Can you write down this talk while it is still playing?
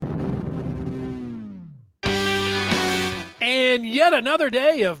And yet another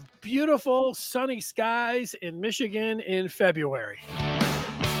day of beautiful sunny skies in Michigan in February.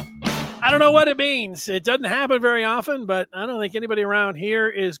 I don't know what it means. It doesn't happen very often, but I don't think anybody around here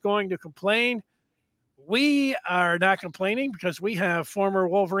is going to complain. We are not complaining because we have former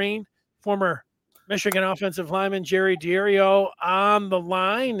Wolverine, former Michigan offensive lineman Jerry Diorio on the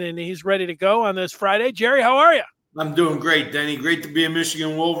line, and he's ready to go on this Friday. Jerry, how are you? I'm doing great, Denny. Great to be a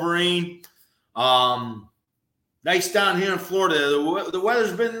Michigan Wolverine. Nice down here in Florida. The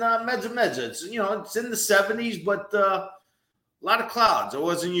weather's been meds and meds. It's, it's in the 70s, but a lot of clouds. I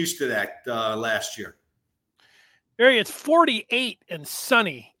wasn't used to that last year. Jerry, it's 48 and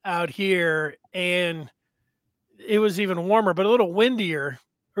sunny out here, and it was even warmer, but a little windier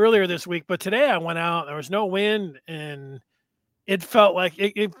earlier this week. But today I went out, there was no wind, and it felt like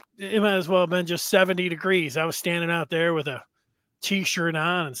it might as well have been just 70 degrees. I was standing out there with a T-shirt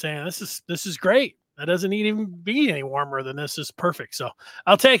on and saying, this is great. That doesn't even be any warmer than this. Is perfect. So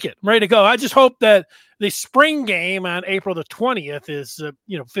I'll take it. I'm ready to go. I just hope that the spring game on April the 20th is,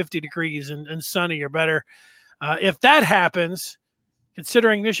 50 degrees and sunny or better. If that happens,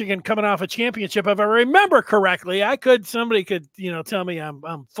 considering Michigan coming off a championship, if I remember correctly, somebody could, tell me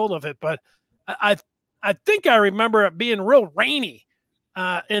I'm full of it, but I think I remember it being real rainy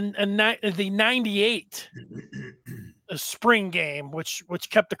in the 98 spring game, which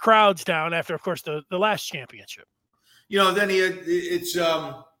kept the crowds down after, of course, the last championship. Denny, it's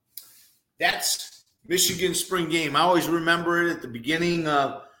that's Michigan spring game. I always remember it at the beginning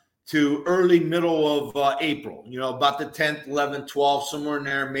to early middle of April, about the 10th, 11th, 12th, somewhere in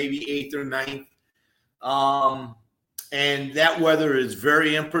there, maybe 8th or 9th. And that weather is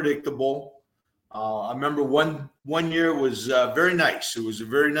very unpredictable. I remember one year was very nice. It was a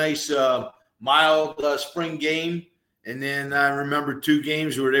very nice, mild spring game. And then I remember two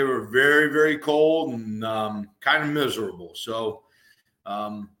games where they were very, very cold and kind of miserable. So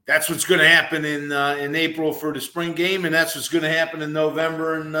that's what's going to happen in April for the spring game, and that's what's going to happen in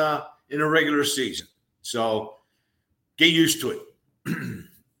November and in a regular season. So get used to it.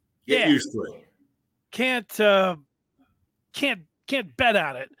 Get used to it. Can't bet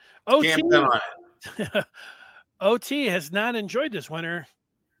on it. Can't bet on it. OT has not enjoyed this winter.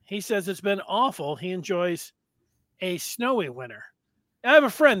 He says it's been awful. He enjoys a snowy winter. I have a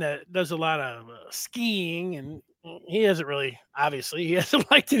friend that does a lot of skiing, and he hasn't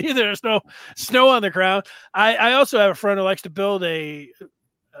liked it either. There's no snow on the ground. I also have a friend who likes to build a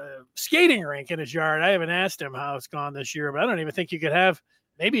skating rink in his yard. I haven't asked him how it's gone this year, but I don't even think you could have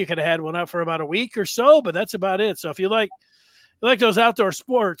had one up for about a week or so, but that's about it. So if you like those outdoor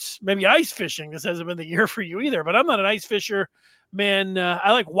sports, maybe ice fishing, this hasn't been the year for you either, but I'm not an ice fisher. Man,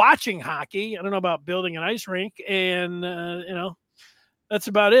 I like watching hockey. I don't know about building an ice rink, and that's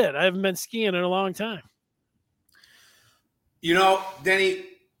about it. I haven't been skiing in a long time. Denny,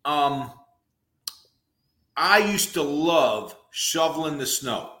 I used to love shoveling the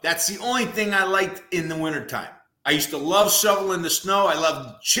snow. That's the only thing I liked in the wintertime. I used to love shoveling the snow. I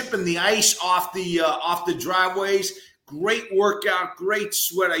loved chipping the ice off the driveways. Great workout, great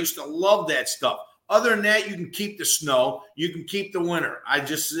sweat. I used to love that stuff. Other than that, you can keep the snow. You can keep the winter. I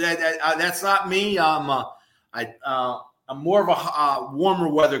just said that's not me. I'm more of a warmer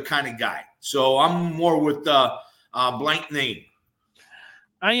weather kind of guy. So I'm more with blank name.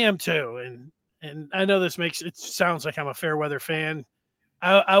 I am too, and I know this makes it sounds like I'm a fair weather fan.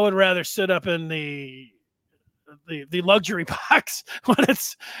 I would rather sit up in the luxury box when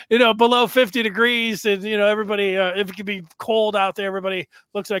it's below 50 degrees and everybody if it can be cold out there, everybody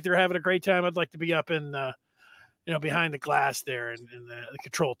looks like they're having a great time. I'd like to be up in behind the glass there and the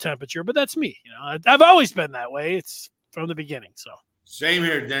controlled temperature, but that's me. I've always been that way. It's from the beginning. So same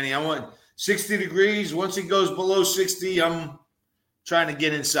here, Denny. I want 60 degrees. Once it goes below 60, I'm trying to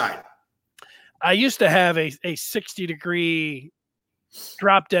get inside. I used to have a 60-degree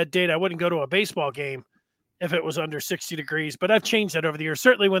drop dead date. I wouldn't go to a baseball game if it was under 60 degrees, but I've changed that over the years.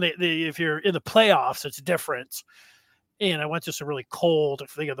 Certainly when if you're in the playoffs, it's different. And I went to some really cold, I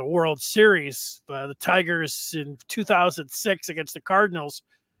think of the World Series, the Tigers in 2006 against the Cardinals.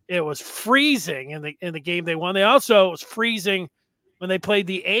 It was freezing in the game they won. It was freezing when they played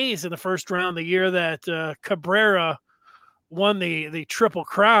the A's in the first round, the year that Cabrera won the Triple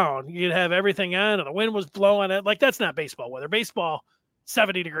Crown. You'd have everything on and the wind was blowing it. Like, that's not baseball weather. Baseball,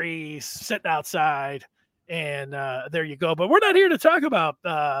 70 degrees, sitting outside. And there you go. But we're not here to talk about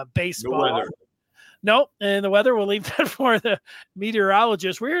baseball. The weather. No, and the weather, we'll leave that for the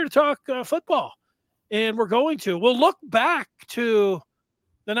meteorologist. We're here to talk football. And we'll look back to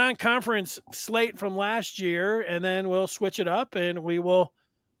the non-conference slate from last year, and then we'll switch it up, and we will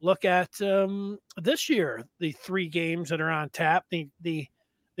look at this year, the 3 games that are on tap, the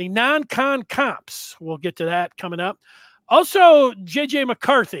non-con comps. We'll get to that coming up. Also, JJ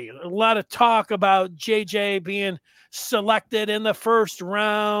McCarthy, a lot of talk about JJ being selected in the first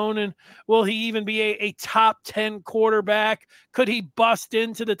round, and will he even be a top 10 quarterback? Could he bust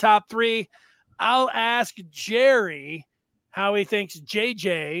into the top 3? I'll ask Jerry how he thinks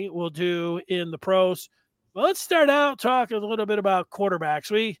JJ will do in the pros. Well, let's start out talking a little bit about quarterbacks.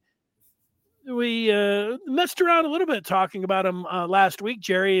 We messed around a little bit talking about him last week,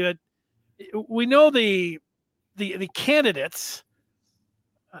 Jerry. But we know the candidates.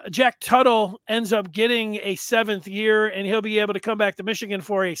 Jack Tuttle ends up getting a 7th year, and he'll be able to come back to Michigan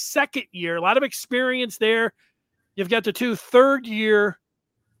for a 2nd year. A lot of experience there. You've got the 2 third-year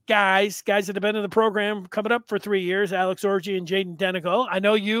guys that have been in the program coming up for 3 years, Alex Orji and Jaden Denigal. I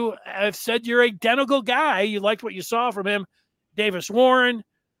know you have said you're a Denigal guy. You liked what you saw from him. Davis Warren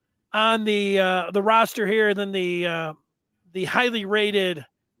on the roster here, and then the highly rated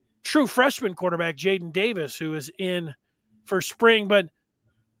true freshman quarterback, Jaden Davis, who is in for spring. But,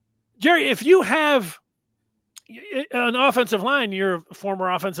 Jerry, if you have an offensive line, you're a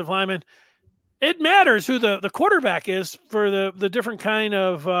former offensive lineman, it matters who the quarterback is for the different kind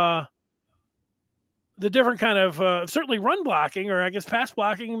of certainly run blocking, or I guess pass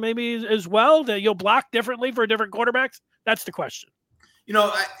blocking maybe as well, that you'll block differently for different quarterbacks. That's the question. You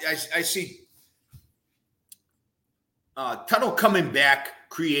know, I see Tuttle coming back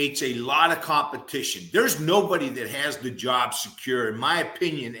creates a lot of competition. There's nobody that has the job secure, in my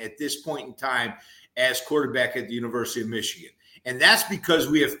opinion, at this point in time as quarterback at the University of Michigan. And that's because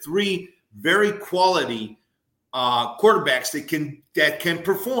we have 3 very quality quarterbacks that can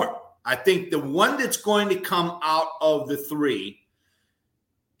perform. I think the one that's going to come out of the 3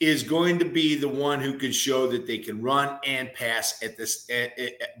 is going to be the one who can show that they can run and pass at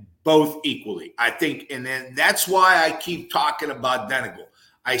both equally. I think, and then that's why I keep talking about Denigal.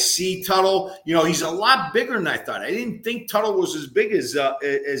 I see Tuttle, you know, he's a lot bigger than I thought. I didn't think Tuttle was as big as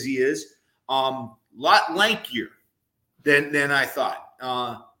he is. Lot lankier than I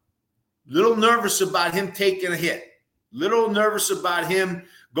thought. Little nervous about him taking a hit. Little nervous about him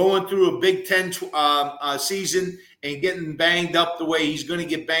going through a Big Ten season and getting banged up the way he's going to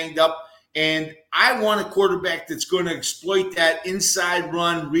get banged up. And I want a quarterback that's going to exploit that inside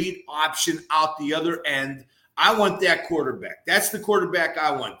run, read option out the other end. I want that quarterback. That's the quarterback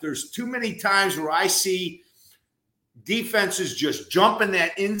I want. There's too many times where I see defenses just jumping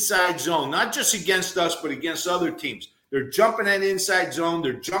that inside zone, not just against us, but against other teams. They're jumping that inside zone.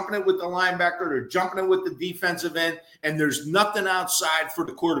 They're jumping it with the linebacker. They're jumping it with the defensive end, and there's nothing outside for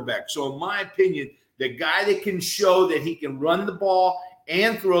the quarterback. So in my opinion, the guy that can show that he can run the ball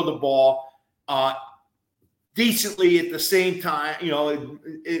and throw the ball decently at the same time, you know,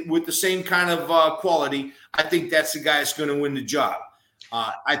 with the same kind of quality, I think that's the guy that's going to win the job.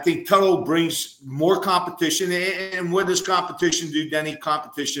 I think Tuttle brings more competition, and what does competition do, Denny?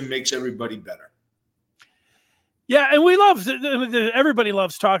 Competition makes everybody better. Yeah, and we love everybody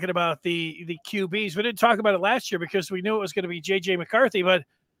loves talking about the QBs. We didn't talk about it last year because we knew it was going to be JJ McCarthy, but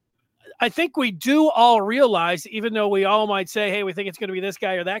I think we do all realize, even though we all might say, hey, we think it's going to be this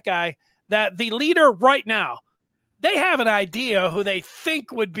guy or that guy, that the leader right now, they have an idea who they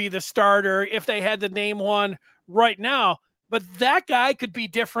think would be the starter if they had to name one right now. But that guy could be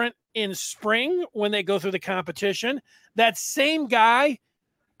different in spring when they go through the competition. That same guy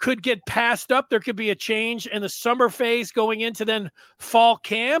could get passed up. There could be a change in the summer phase going into then fall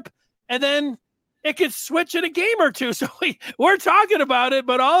camp, and then it could switch in a game or two. So we're talking about it,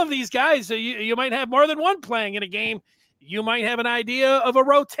 but all of these guys, you might have more than one playing in a game. You might have an idea of a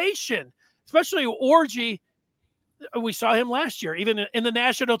rotation, especially Orji. We saw him last year, even in the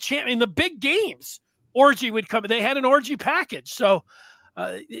national champ, in the big games. Orji would come. They had an Orji package. So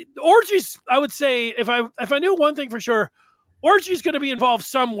Orji's, I would say, if I knew one thing for sure, Orji's going to be involved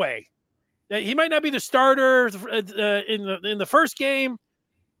some way. He might not be the starter in the first game,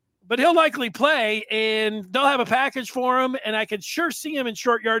 but he'll likely play, and they'll have a package for him. And I could sure see him in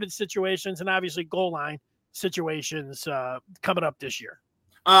short yardage situations and obviously goal line situations coming up this year.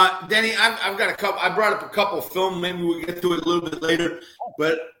 Danny, I've got a couple. I brought up a couple of film. Maybe we'll get to it a little bit later.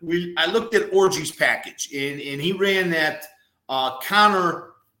 But I looked at Orji's package, and he ran that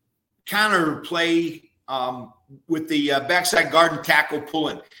counter play with the backside guard and tackle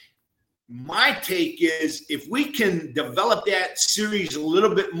pulling. My take is if we can develop that series a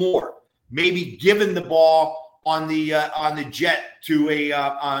little bit more, maybe giving the ball on the jet to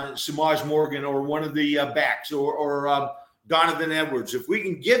a Samaj Morgan or one of the backs or Donovan Edwards, if we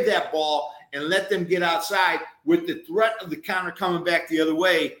can give that ball and let them get outside, with the threat of the counter coming back the other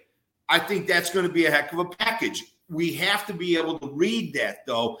way, I think that's going to be a heck of a package. We have to be able to read that,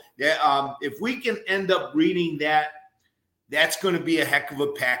 though. If we can end up reading that, that's going to be a heck of a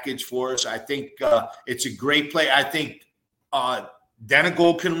package for us. I think it's a great play. I think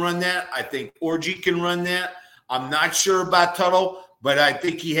Denigal can run that. I think Orji can run that. I'm not sure about Tuttle, but I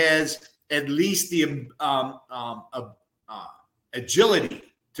think he has at least the agility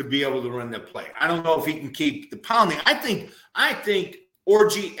to be able to run the play. I don't know if he can keep the pounding. I think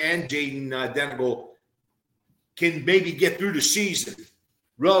Orji and Jaden Denigal can maybe get through the season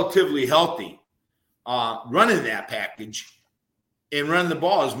relatively healthy, running that package and running the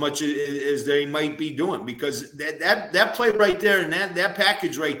ball as much as they might be doing, because that play right there and that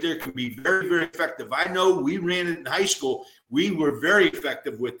package right there can be very, very effective. I know we ran it in high school. We were very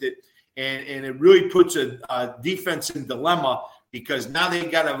effective with it, and it really puts a defense in dilemma, because now they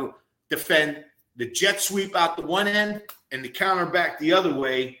got to defend the jet sweep out the one end and the counter back the other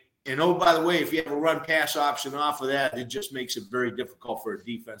way. And, oh, by the way, if you have a run-pass option off of that, it just makes it very difficult for a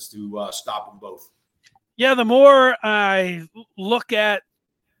defense to stop them both. Yeah, the more I look at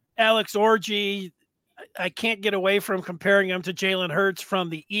Alex Orji, I can't get away from comparing him to Jalen Hurts from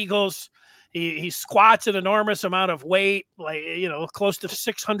the Eagles. He squats an enormous amount of weight, like, close to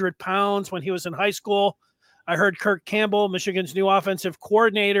 600 pounds when he was in high school. I heard Kirk Campbell, Michigan's new offensive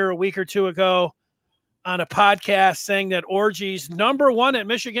coordinator, a week or two ago on a podcast saying that Orji's number one at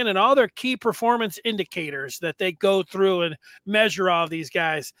Michigan and all their key performance indicators that they go through and measure all of these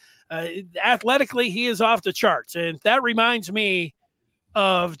guys. Athletically, he is off the charts. And that reminds me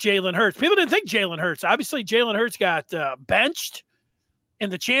of Jalen Hurts. People didn't think Jalen Hurts. Obviously, Jalen Hurts got benched in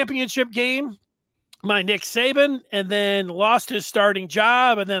the championship game by Nick Saban and then lost his starting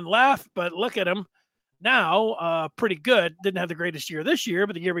job and then left. But look at him now, pretty good. Didn't have the greatest year this year,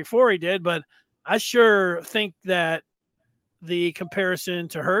 but the year before he did. But I sure think that the comparison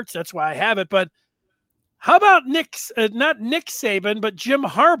to Hurts, that's why I have it. But how about not Nick Saban, but Jim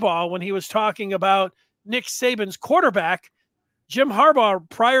Harbaugh, when he was talking about Nick Saban's quarterback? Jim Harbaugh,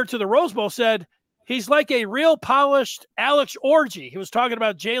 prior to the Rose Bowl, said he's like a real polished Alex Orji. He was talking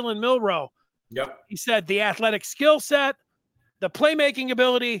about Jalen Milroe. Yep. He said the athletic skill set, the playmaking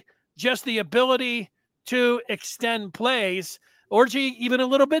 'ability, just the ability to extend plays. Orji even a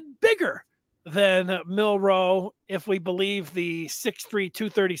little bit bigger than Milroe, if we believe the 6'3",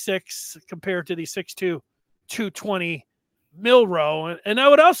 236 compared to the 6'2", 220 Milroe. And I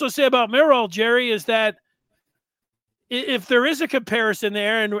would also say about Milroe, Jerry, is that if there is a comparison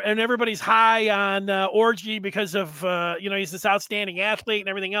there, and everybody's high on Orji because of, he's this outstanding athlete and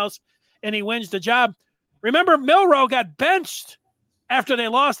everything else, and he wins the job. Remember, Milroe got benched after they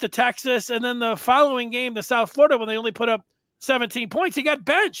lost to Texas, and then the following game, the South Florida, when they only put up 17 points, he got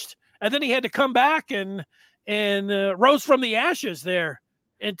benched. And then he had to come back and rose from the ashes there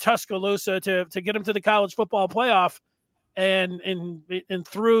in Tuscaloosa to get him to the college football playoff and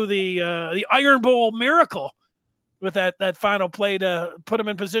through the Iron Bowl miracle with that final play to put him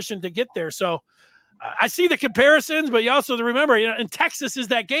in position to get there. So I see the comparisons, but you also remember, in Texas is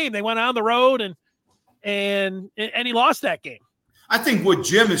that game. They went on the road and he lost that game. I think what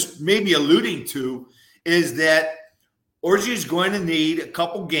Jim is maybe alluding to is that Orji is going to need a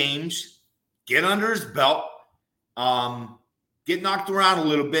couple games, get under his belt, get knocked around a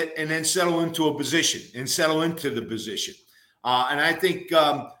little bit, and then settle into the position. And I think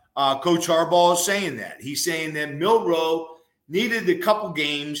Coach Harbaugh is saying that. He's saying that Milroe needed a couple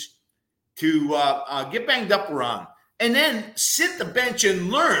games to get banged up around, and then sit the bench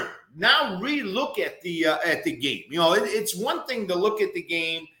and learn. Now relook at the game. It's one thing to look at the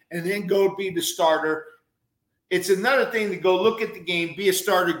game and then go be the starter. It's another thing to go look at the game, be a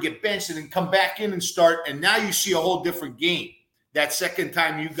starter, get benched, and then come back in and start. And now you see a whole different game that second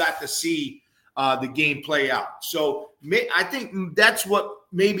time you got to see the game play out. So I think that's what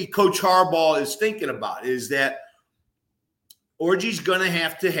maybe Coach Harbaugh is thinking about, is that Orji's going to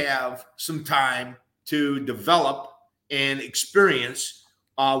have some time to develop and experience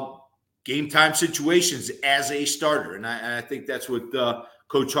game time situations as a starter. And I think that's what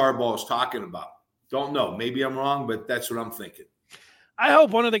Coach Harbaugh is talking about. Don't know. Maybe I'm wrong, but that's what I'm thinking. I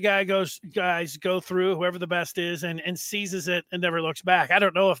hope one of the guys go through, whoever the best is, and seizes it and never looks back. I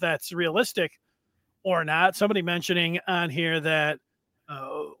don't know if that's realistic or not. Somebody mentioning on here that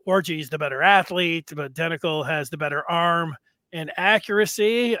Orji's the better athlete, but Denigal has the better arm and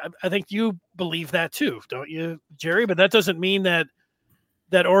accuracy. I think you believe that too, don't you, Jerry? But that doesn't mean that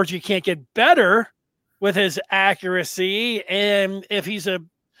Orji can't get better with his accuracy. And if he's a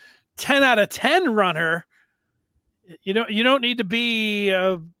 10 out of 10 runner, you don't need to be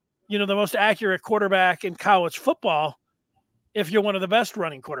the most accurate quarterback in college football if you're one of the best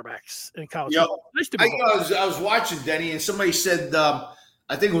running quarterbacks in college football. Nice to be I was watching, Denny, and somebody said,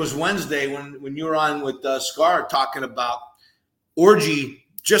 I think it was Wednesday when you were on with Scar talking about Orji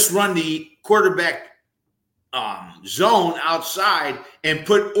just run the quarterback zone outside and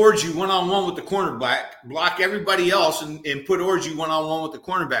put Orji one-on-one with the cornerback, block everybody else, and put Orji one-on-one with the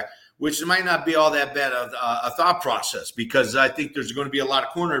cornerback, which might not be all that bad a thought process, because I think there's going to be a lot of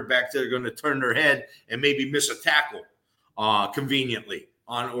cornerbacks that are going to turn their head and maybe miss a tackle conveniently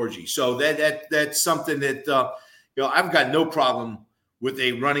on Orji. So that's something that I've got no problem with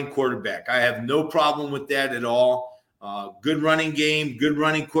a running quarterback. I have no problem with that at all. Good running game, good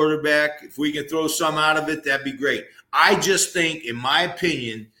running quarterback. If we can throw some out of it, that'd be great. I just think, in my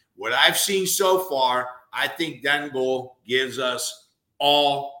opinion, what I've seen so far, I think Daniel gives us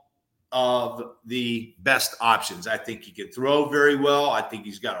all of the best options. I think he can throw very well. I think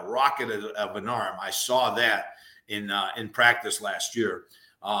he's got a rocket of an arm. I saw that in practice last year.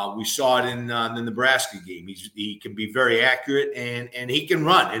 We saw it in the Nebraska game. He can be very accurate, and he can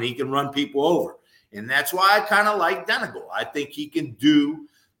run, and he can run people over. And that's why I kind of like Denegal. I think he can do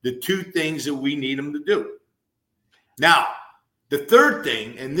the two things that we need him to do. Now, the third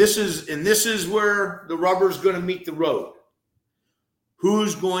thing, and this is where the rubber's going to meet the road.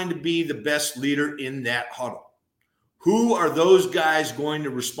 Who's going to be the best leader in that huddle? Who are those guys going to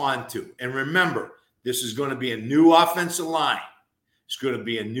respond to? And remember, this is going to be a new offensive line. It's going to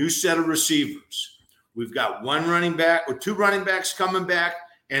be a new set of receivers. We've got one running back or two running backs coming back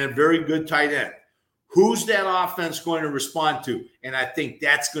and a very good tight end. Who's that offense going to respond to? And I think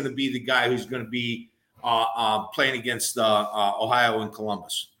that's going to be the guy who's going to be playing against Ohio and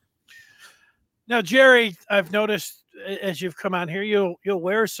Columbus. Now, Jerry, I've noticed as you've come on here, you'll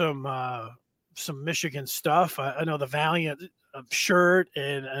wear some Michigan stuff. I know the Valiant shirt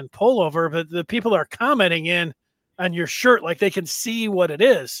and pullover, but the people are commenting in on your shirt like they can see what it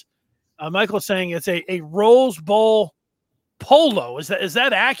is. Michael's saying it's a Rose Bowl polo. Is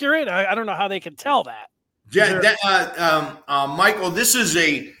that accurate? I don't know how they can tell that. Yeah, Michael, this is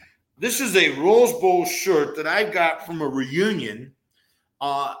a Rose Bowl shirt that I got from a reunion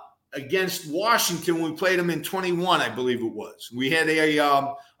against Washington when we played them in 21, I believe it was. We had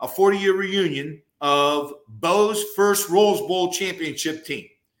a 40-year reunion of Bo's first Rose Bowl championship team.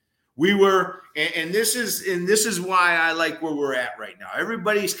 We were, and this is why I like where we're at right now.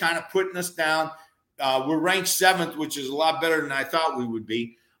 Everybody's kind of putting us down. We're ranked 7th, which is a lot better than I thought we would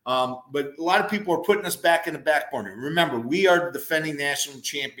be. But a lot of people are putting us back in the back burner. Remember, we are the defending national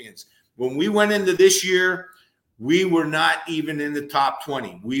champions. When we went into this year, we were not even in the top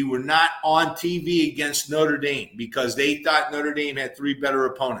 20. We were not on TV against Notre Dame because they thought Notre Dame had 3 better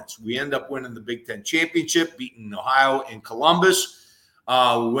opponents. We ended up winning the Big Ten championship, beating Ohio and Columbus.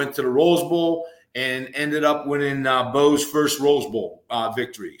 We went to the Rose Bowl and ended up winning Bo's first Rose Bowl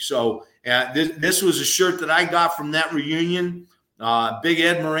victory. So this was a shirt that I got from that reunion. Big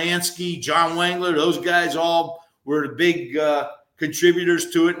Ed Moransky, John Wangler, those guys all were the big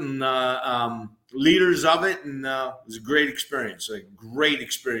contributors to it and leaders of it. And it was a great experience,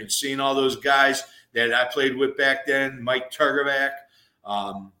 seeing all those guys that I played with back then, Mike Turgervac,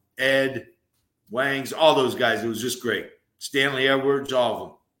 Ed, Wangs, all those guys. It was just great. Stanley Edwards, all of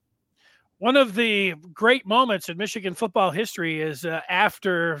them. One of the great moments in Michigan football history is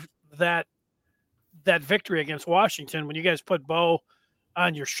after that victory against Washington, when you guys put Bo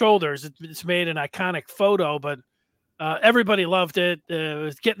on your shoulders. It's made an iconic photo, but everybody loved it. It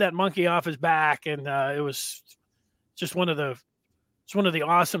was getting that monkey off his back, and it was just one of the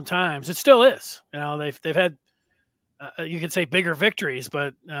awesome times. It still is. They've had you could say bigger victories,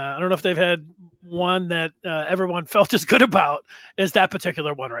 but I don't know if they've had one that everyone felt as good about as that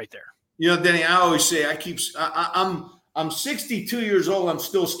particular one right there. Denny, I always say I'm 62 years old. I'm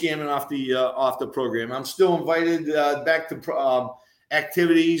still scamming off the program. I'm still invited back to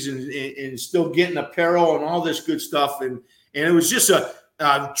activities and still getting apparel and all this good stuff. And it was just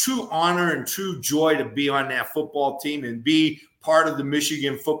a true honor and true joy to be on that football team and be part of the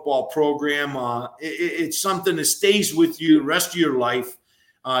Michigan football program. It's something that stays with you the rest of your life.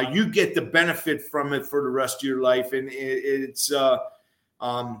 You get the benefit from it for the rest of your life. And it's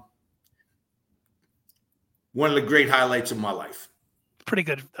one of the great highlights of my life. Pretty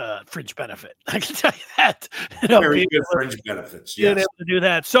good fringe benefit, I can tell you that. Very good fringe benefits, yes. Being able to do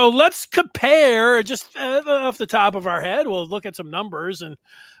that. So let's compare just off the top of our head. We'll look at some numbers,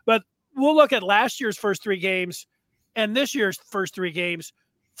 but we'll look at last year's first 3 games and this year's first 3 games.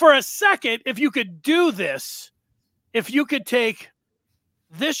 For a second, if you could do this, if you could take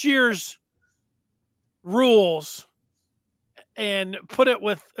this year's rules and put it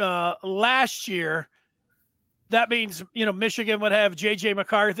with last year, that means, Michigan would have JJ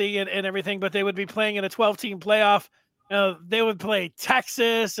McCarthy and everything, but they would be playing in a 12-team playoff. They would play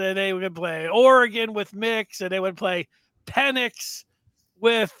Texas, and they would play Oregon with Mix, and they would play Penix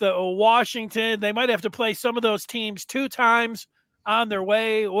with Washington. They might have to play some of those teams 2 times on their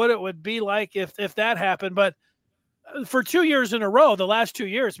way, what it would be like if that happened. But for 2 years in a row, the last 2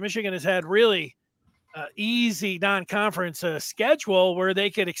 years, Michigan has had really easy non-conference schedule where they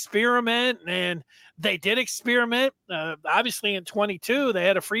could experiment, and they did experiment. Obviously in 22, they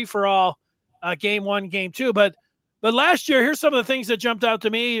had a free-for-all game 1, game 2. But last year, here's some of the things that jumped out to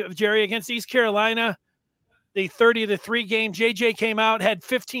me, Jerry, against East Carolina, the 30-3 game. JJ came out, had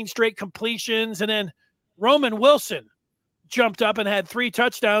 15 straight completions, and then Roman Wilson jumped up and had 3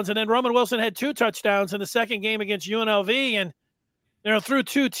 touchdowns, and then Roman Wilson had 2 touchdowns in the second game against UNLV. And through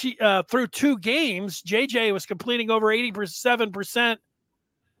two games, JJ was completing over 87%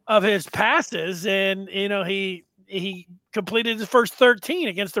 of his passes, and he completed his first 13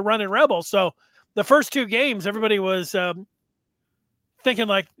 against the Running Rebels. So the first 2 games, everybody was thinking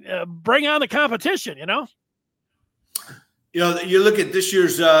like, bring on the competition. You look at this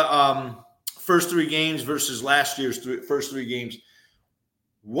year's first 3 games versus last year's first 3 games.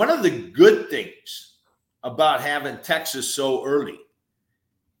 One of the good things about having Texas so early,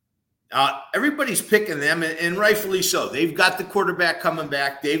 everybody's picking them, and rightfully so. They've got the quarterback coming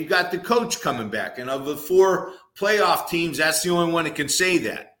back. They've got the coach coming back. And of the 4 playoff teams, that's the only one that can say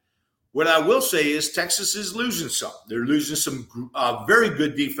that. What I will say is Texas is losing some. They're losing some very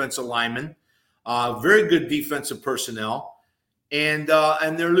good defensive linemen, very good defensive personnel, and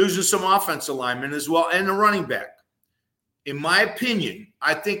they're losing some offensive linemen as well, and a running back. In my opinion,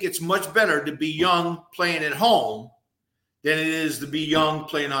 I think it's much better to be young playing at home than it is to be young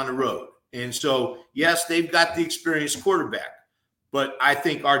playing on the road. And so, yes, they've got the experienced quarterback, but I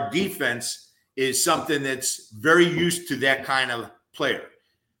think our defense is something that's very used to that kind of player.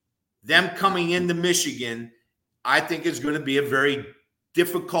 Them coming into Michigan, I think is going to be a very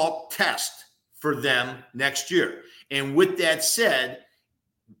difficult test for them next year. And with that said,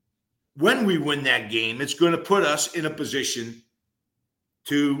 when we win that game, it's going to put us in a position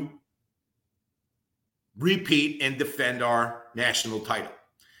to repeat and defend our national title.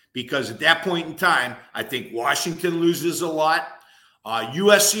 Because at that point in time, I think Washington loses a lot.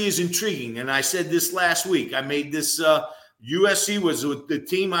 USC is intriguing. And I said this last week. I made this USC was the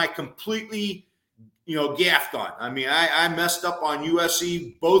team I completely, gaffed on. I mean, I messed up on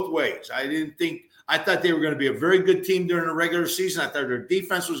USC both ways. I thought they were going to be a very good team during the regular season. I thought their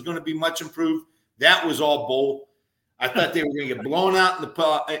defense was going to be much improved. That was all bull. I thought they were going to get blown out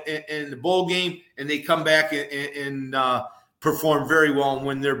in the bowl game, and they come back and perform very well and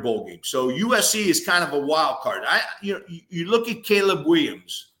win their bowl game. So USC is kind of a wild card. You look at Caleb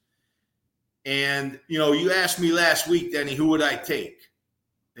Williams, and you asked me last week, Denny, who would I take?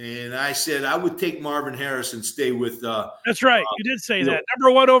 And I said I would take Marvin Harris and stay with. That's right. You did say that.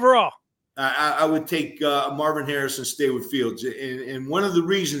 Number 1 overall. I would take Marvin Harris and stay with Fields. And one of the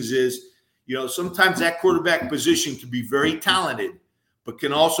reasons is, sometimes that quarterback position can be very talented, but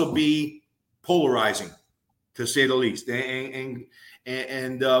can also be polarizing, to say the least. And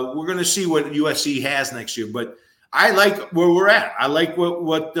we're going to see what USC has next year. But I like where we're at. I like what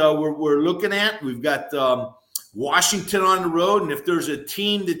we're looking at. We've got Washington on the road, and if there's a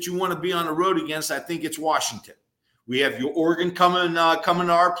team that you want to be on the road against, I think it's Washington. We have your Oregon coming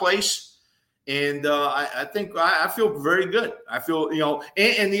to our place. And I think I feel very good. I feel,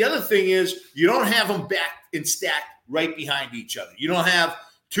 and the other thing is you don't have them back and stacked right behind each other. You don't have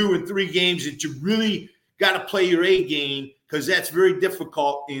 2 and 3 games that you really got to play your A game, because that's very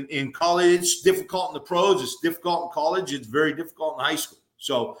difficult in college. It's difficult in the pros. It's difficult in college. It's very difficult in high school.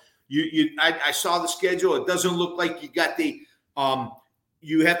 So I saw the schedule. It doesn't look like you got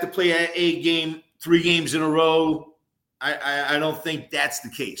you have to play an A game 3 games in a row. I don't think that's the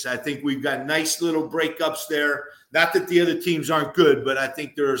case. I think we've got nice little breakups there. Not that the other teams aren't good, but I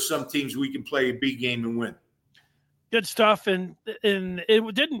think there are some teams we can play a big game and win. Good stuff. And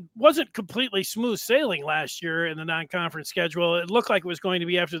it wasn't completely smooth sailing last year in the non-conference schedule. It looked like it was going to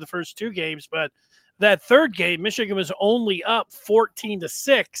be after the first 2 games, but that third game, Michigan was only up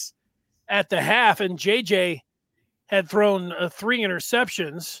 14-6 at the half, and JJ had thrown 3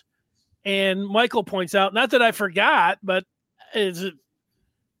 interceptions. And Michael points out, not that I forgot, but it's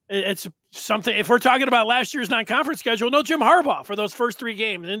something. If we're talking about last year's non-conference schedule, no Jim Harbaugh for those first 3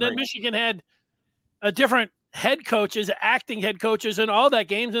 games. And then right. Michigan had a different head coaches, acting head coaches in all that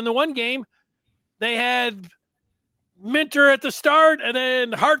games. In the one game, they had Minter at the start, and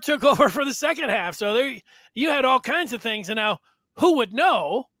then Hart took over for the second half. So there, you had all kinds of things. And now, who would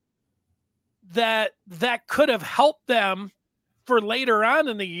know that could have helped them for later on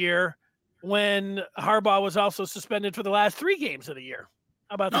in the year when Harbaugh was also suspended for the last 3 games of the year?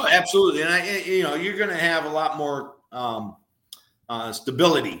 How about that? Absolutely. And you're going to have a lot more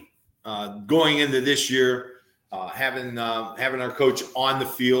stability going into this year. Having our coach on the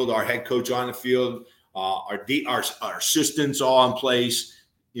field, our head coach on the field, our assistants all in place.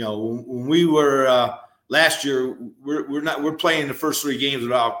 When we were last year, we're playing the first 3 games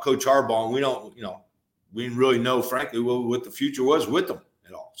without Coach Harbaugh, and we didn't really know, frankly, what the future was with them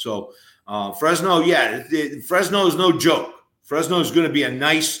at all. So Fresno, Fresno is no joke. Fresno is going to be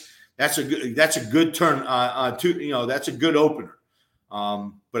that's a good turn that's a good opener.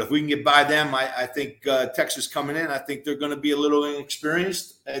 But if we can get by them, I think Texas coming in, I think they're going to be a little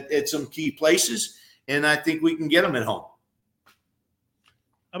inexperienced at some key places, and I think we can get them at home.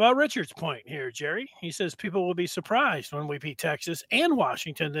 About Richard's point here, Jerry, he says people will be surprised when we beat Texas and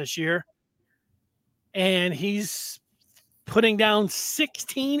Washington this year, and he's putting down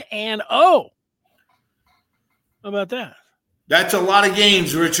 16-0. How about that? That's a lot of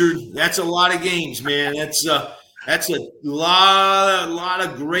games, Richard. That's a lot of games, man. That's a lot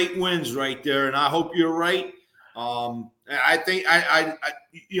of great wins right there, and I hope you're right. I think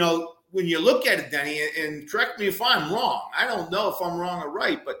when you look at it, Denny, and correct me if I'm wrong. I don't know if I'm wrong or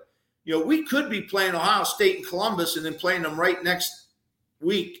right, but we could be playing Ohio State and Columbus, and then playing them right next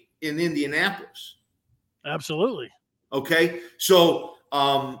week in Indianapolis. Absolutely. Okay, so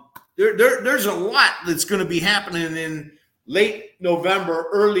there's a lot that's going to be happening in late November,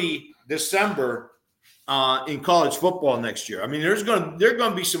 early December in college football next year. I mean, there are going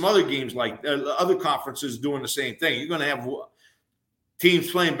to be some other games like other conferences doing the same thing. You're going to have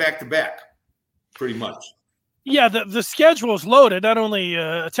teams playing back to back, pretty much. Yeah, the schedule is loaded. Not only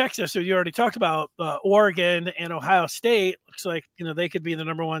Texas, who you already talked about, Oregon and Ohio State. Looks like they could be the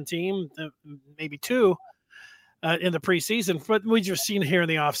number 1 team, maybe 2 in the preseason. But we just seen here in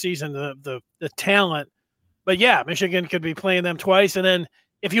the offseason the talent. But yeah, Michigan could be playing them twice, and then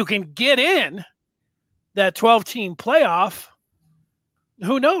if you can get in that 12-team playoff,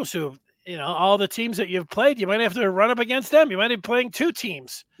 who knows who? All the teams that you've played, you might have to run up against them. You might be playing 2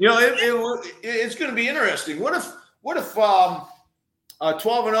 teams. It's going to be interesting. What if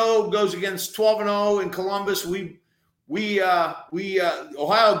 12-0 goes against 12-0 in Columbus?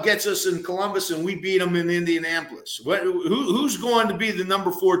 Ohio gets us in Columbus, and we beat them in Indianapolis. Who's going to be the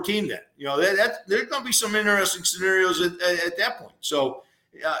number 4 team then? There's going to be some interesting scenarios at that point. So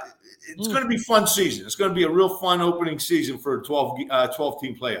it's going to be a fun season. It's going to be a real fun opening season for a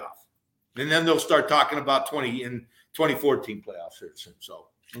 12-team playoff. And then they'll start talking about 2014 playoffs here soon. So,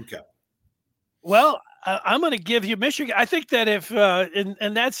 okay. Well, I'm going to give you Michigan. I think that if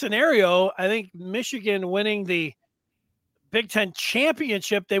in that scenario, I think Michigan winning the Big Ten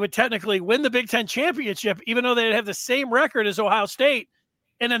championship, they would technically win the Big Ten championship, even though they'd have the same record as Ohio State.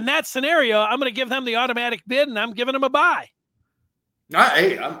 And in that scenario, I'm going to give them the automatic bid, and I'm giving them a bye.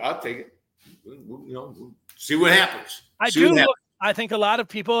 Hey, I'll take it. We'll see what happens. I think a lot of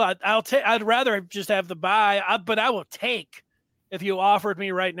people. I'd rather just have the bye, but I will take, if you offered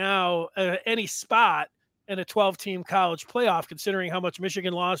me right now any spot in a 12-team college playoff, considering how much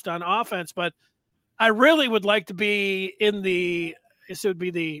Michigan lost on offense. But I really would like to be in the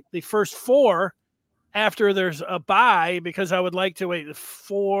first 4 after there's a bye, because I would like to wait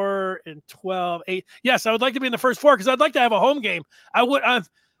 4 and 12, 8. Yes, I would like to be in the first 4 because I'd like to have a home game. I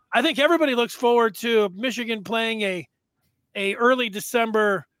think everybody looks forward to Michigan playing a early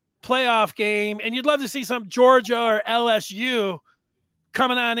December playoff game, and you'd love to see some Georgia or LSU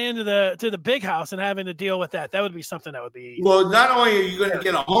coming on into the big house and having to deal with that. That would be something that would be. Well, not only are you going to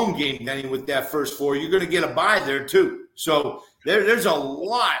get a home game, Denny, with that first 4, you're going to get a bye there too. So there's a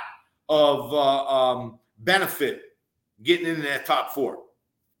lot of benefit getting into that top 4.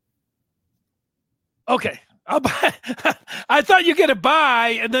 Okay. I thought you get a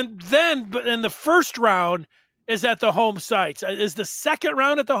bye, and then but in the first round is at the home sites. Is the second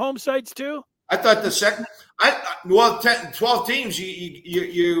round at the home sites too? I thought the second. 12 teams.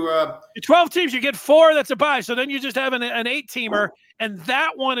 You 12 teams. You get 4. That's a bye. So then you just have an 8-teamer, and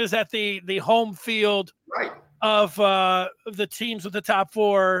that one is at the home field, right, of the teams with the top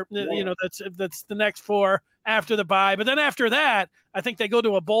 4. Yeah. That's the next 4 after the bye. But then after that, I think they go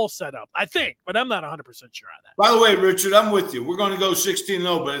to a bowl setup. I think, but I'm not 100% sure on that. By the way, Richard, I'm with you. We're going to go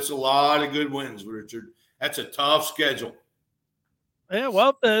 16-0, but it's a lot of good wins, Richard. That's a tough schedule. Yeah,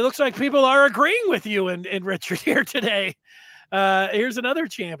 well, it looks like people are agreeing with you and Richard here today. Here's another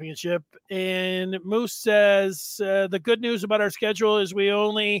championship. And Moose says, the good news about our schedule is we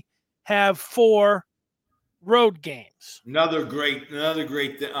only have 4 road games. Another great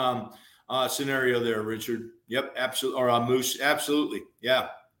scenario there, Richard. Yep, absolutely. Or Moose, absolutely. Yeah.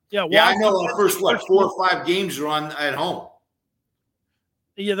 Yeah. I know our first, 4 or 5 games are on at home.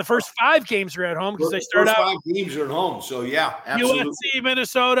 Yeah, the first 5 games are at home because they start out. 5 games are at home. So, yeah, absolutely. USC,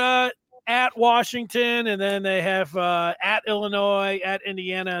 Minnesota, at Washington, and then they have at Illinois, at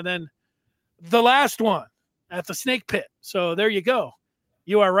Indiana, and then the last one at the Snake Pit. So there you go.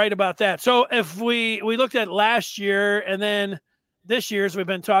 You are right about that. So if we looked at last year and then this year's we've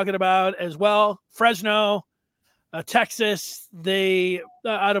been talking about as well, Fresno, Texas, they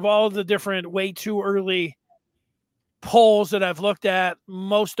out of all the different way too early polls that I've looked at,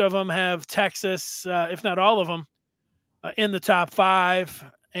 most of them have Texas, if not all of them, in the top 5.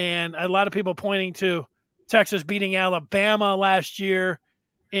 And a lot of people pointing to Texas beating Alabama last year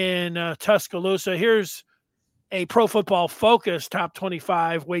in Tuscaloosa. Here's a Pro Football Focus top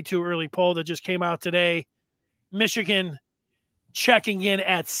 25 way too early poll that just came out today. Michigan checking in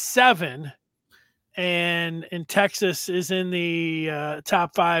at 7. And Texas is in the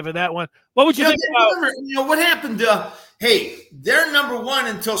top 5 of that one. What would you think about? What happened? Hey, they're number 1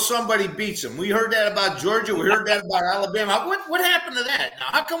 until somebody beats them. We heard that about Georgia. We heard that about Alabama. What happened to that? Now,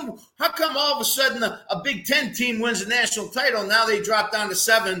 how come all of a sudden a Big Ten team wins the national title? Now they drop down to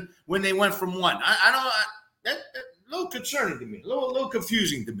 7 when they went from 1. I don't. That's a little concerning to me. A little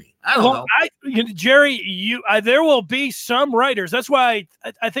confusing to me. I don't know. Jerry, there will be some writers. That's why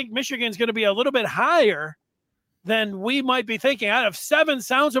I think Michigan's going to be a little bit higher than we might be thinking. Out of 7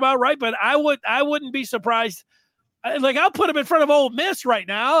 sounds about right, but I wouldn't be surprised. I'll put them in front of Ole Miss right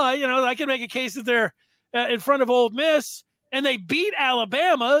now. I can make a case that they're in front of Ole Miss, and they beat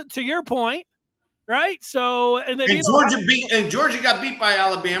Alabama. To your point, right? So and Georgia got beat by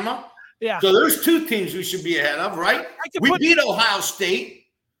Alabama. Yeah. So there's 2 teams we should be ahead of, right? We beat Ohio State.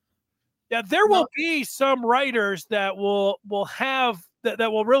 Yeah, there will be some writers that will have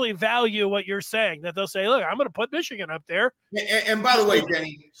that will really value what you're saying. That they'll say, "Look, I'm going to put Michigan up there." And by the way,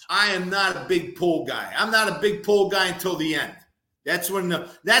 Denny, I am not a big poll guy. I'm not a big poll guy until the end. That's when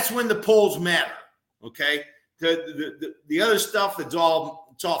the polls matter. Okay, the other stuff it's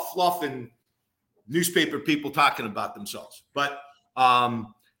all fluff and newspaper people talking about themselves. But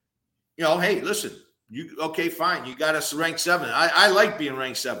hey, listen, fine. You got us ranked 7. I like being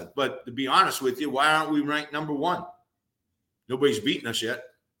ranked 7th, but to be honest with you, why aren't we ranked number 1? Nobody's beaten us yet.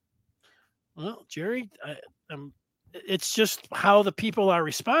 Well, Jerry, it's just how the people are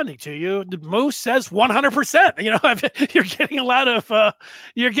responding to you. Moose says 100%. You're getting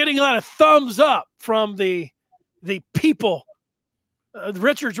a lot of thumbs up from the people.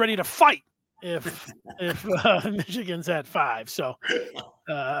 Richard's ready to fight if Michigan's at 5. So,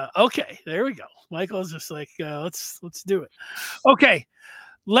 okay, there we go. Michael's just like, let's do it. Okay.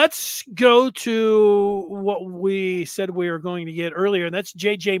 Let's go to what we said we were going to get earlier, and that's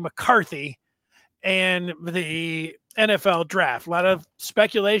JJ McCarthy and the NFL draft. A lot of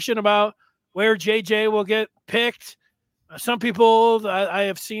speculation about where JJ will get picked. Some people I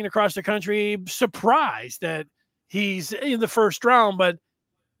have seen across the country surprised that he's in the first round, but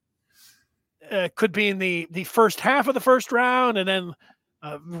could be in the first half of the first round. And then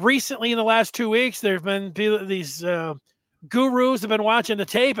recently in the last 2 weeks, there's been these gurus have been watching the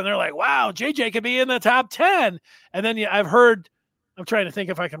tape and they're like, wow, JJ could be in the top 10. And then I'm trying to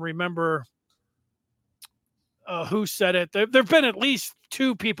think if I can remember who said it. There've been at least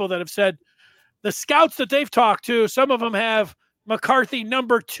 2 people that have said the scouts that they've talked to, some of them have McCarthy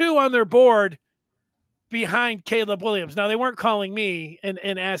number 2 on their board behind Caleb Williams. Now they weren't calling me and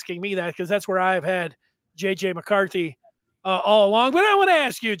asking me that because that's where I've had JJ McCarthy all along. But I want to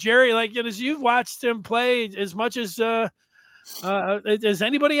ask you, Jerry, as you've watched him play as much as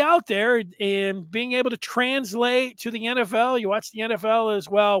anybody out there and being able to translate to the NFL, you watch the NFL as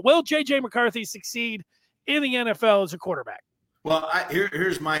well. Will JJ McCarthy succeed in the NFL as a quarterback? Well,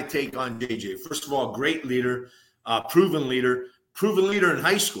 here's my take on JJ. First of all, great leader, proven leader in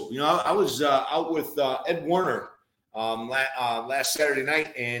high school. I was out with Ed Warner last Saturday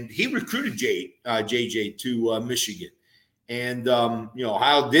night, and he recruited JJ to Michigan. And,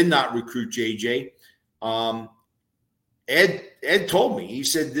 Ohio did not recruit JJ. Ed told me, he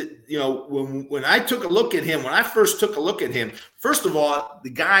said that, when I took a look at him, when I first took a look at him, first of all, the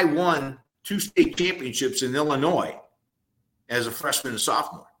guy won 2 state championships in Illinois as a freshman and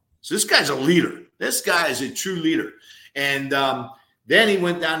sophomore. So this guy's a leader. This guy is a true leader. And then he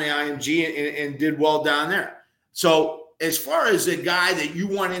went down to IMG and did well down there. So as far as a guy that you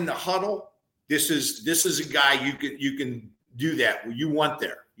want in the huddle, this is a guy you can do that. You want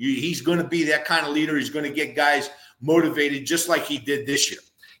there. He's going to be that kind of leader. He's going to get guys motivated just like he did this year.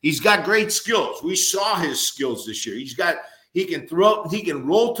 He's got great skills. We saw his skills this year. He can throw, he can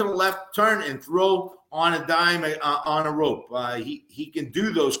roll to the left, turn, and throw on a dime on a rope. He can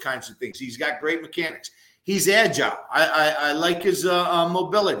do those kinds of things. He's got great mechanics. He's agile. I like his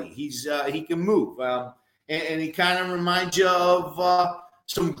mobility. He can move, and he kind of reminds you of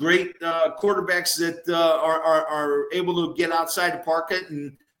some great quarterbacks that are able to get outside the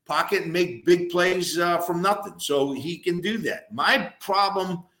pocket and make big plays from nothing. So he can do that.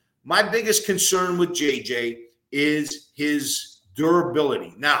 My biggest concern with JJ is his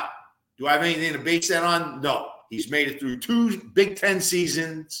durability. Now, do I have anything to base that on? No. He's made it through 2 Big Ten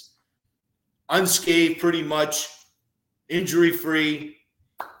seasons, unscathed pretty much, injury-free,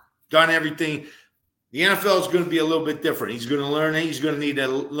 done everything. The NFL is going to be a little bit different. He's going to learn. He's going to need to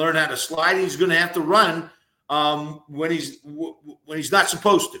learn how to slide. He's going to have to run when he's not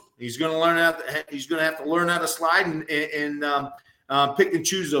supposed to. He's going to learn he's going to have to learn how to slide and pick and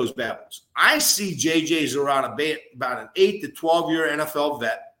choose those battles. I see JJ's around about an 8 to 12 year NFL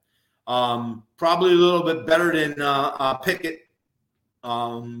vet, probably a little bit better than Pickett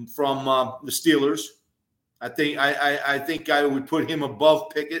from the Steelers. I think I would put him above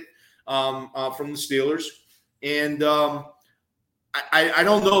Pickett from the Steelers, and I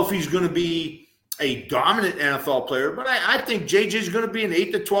don't know if he's going to be a dominant NFL player, but I think JJ is going to be an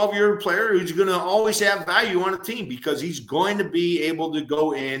 8 to 12 year player who's going to always have value on a team because he's going to be able to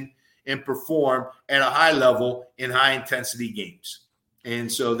go in and perform at a high level in high intensity games.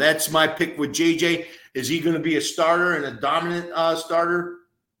 And so that's my pick with JJ. Is he going to be a starter and a dominant starter?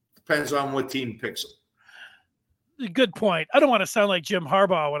 Depends on what team picks him. Good point. I don't want to sound like Jim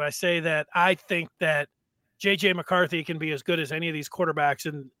Harbaugh when I say that I think that JJ McCarthy can be as good as any of these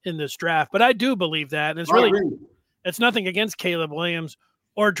quarterbacks in this draft, but I do believe that. And it's nothing against Caleb Williams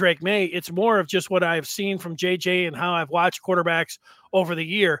or Drake May. It's more of just what I've seen from JJ and how I've watched quarterbacks over the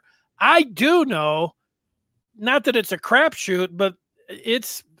year. I do know, not that it's a crapshoot, but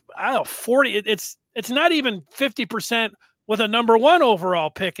it's 40. It's not even 50% with a number 1 overall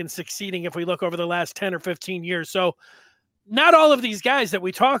pick and succeeding if we look over the last 10 or 15 years. So not all of these guys that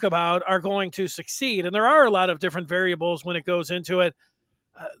we talk about are going to succeed. And there are a lot of different variables when it goes into it.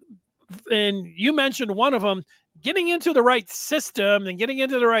 And you mentioned one of them, getting into the right system and getting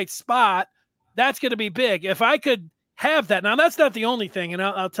into the right spot. That's going to be big. If I could have that. Now, that's not the only thing. And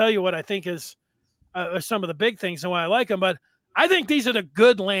I'll tell you what I think is some of the big things and why I like them. But I think these are the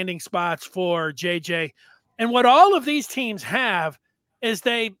good landing spots for JJ. And what all of these teams have is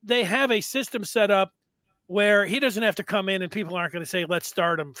they have a system set up where he doesn't have to come in and people aren't going to say, let's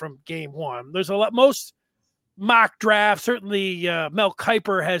start him from game 1. There's most mock drafts. Certainly Mel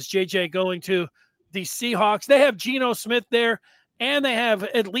Kiper has JJ going to the Seahawks. They have Geno Smith there, and they have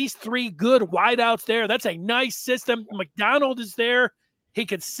at least 3 good wideouts there. That's a nice system. McDonald is there. He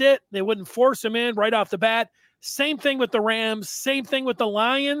could sit. They wouldn't force him in right off the bat. Same thing with the Rams. Same thing with the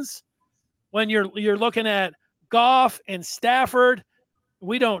Lions. When you're looking at Goff and Stafford,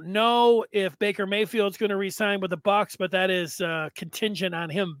 we don't know if Baker Mayfield's going to re-sign with the Bucs, but that is contingent on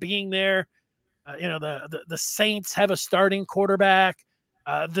him being there. The Saints have a starting quarterback.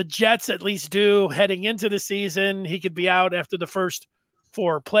 The Jets at least do heading into the season. He could be out after the first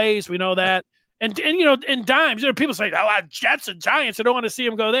 4 plays. We know that. And in dimes, people say, Jets and Giants, I don't want to see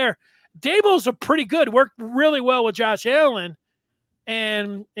him go there. Daboll's a pretty good, worked really well with Josh Allen.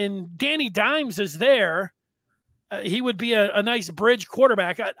 And Danny Dimes is there. He would be a nice bridge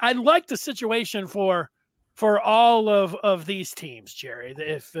quarterback. I like the situation for all of these teams, Jerry,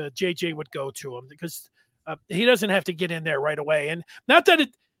 if JJ would go to him, because he doesn't have to get in there right away. And not that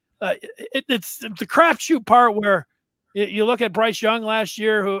it's the crapshoot part where you look at Bryce Young last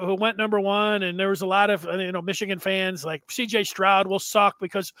year who went number 1, and there was a lot of Michigan fans like C.J. Stroud will suck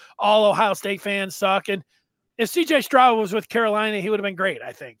because all Ohio State fans suck. And if C.J. Stroud was with Carolina, he would have been great,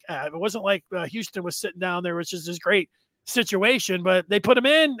 I think. It wasn't like Houston was sitting down there. It was just this great situation, but they put him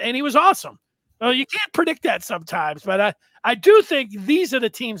in, and he was awesome. Well, you can't predict that sometimes, but I do think these are the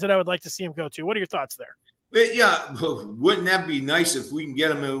teams that I would like to see him go to. What are your thoughts there? Yeah, wouldn't that be nice if we can get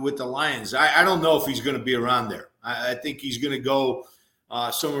him with the Lions? I don't know if he's going to be around there. I think he's going to go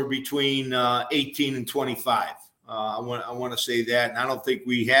somewhere between 18 and 25. I want to say that, and I don't think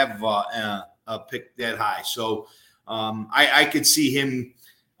we have a pick that high. So I could see him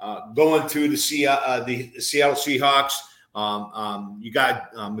going to the Seattle Seahawks. You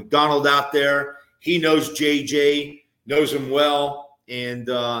got McDonald out there. He knows JJ, knows him well, and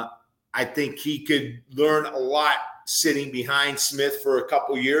I think he could learn a lot sitting behind Smith for a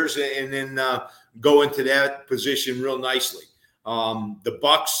couple years and then go into that position real nicely. The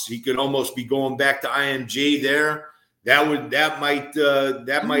Bucks, he could almost be going back to IMG there. That might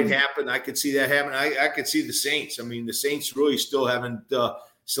happen. I could see that happen. I could see the Saints. I mean, the Saints really still haven't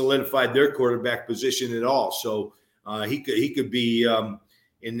solidified their quarterback position at all. So he could be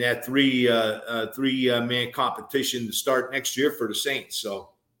in that three man competition to start next year for the Saints. So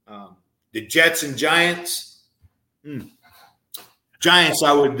the Jets and Giants. Giants,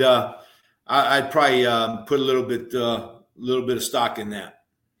 I'd probably put a little bit of stock in that.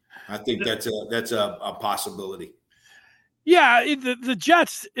 I think that's a possibility. Yeah, the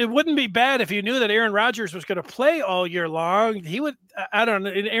Jets, it wouldn't be bad if you knew that Aaron Rodgers was going to play all year long. He would, I don't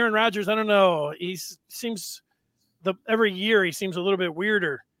know, Aaron Rodgers, I don't know. Every year he seems a little bit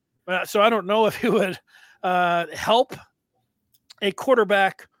weirder. So I don't know if he would help a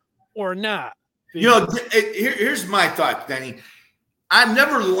quarterback or not. Here's my thought, Denny. I've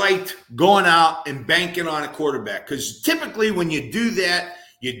never liked going out and banking on a quarterback because typically when you do that,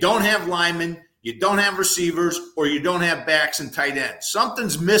 you don't have linemen, you don't have receivers, or you don't have backs and tight ends.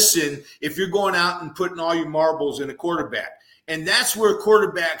 Something's missing if you're going out and putting all your marbles in a quarterback. And that's where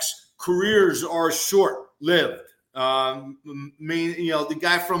quarterbacks' careers are short-lived. The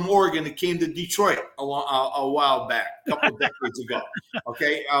guy from Oregon that came to Detroit a while back, a couple of decades ago.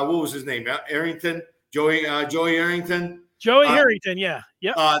 Okay, what was his name? Arrington? Joey Arrington? Joey Harrington, yeah.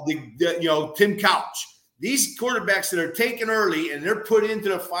 Yep. Tim Couch. These quarterbacks that are taken early and they're put into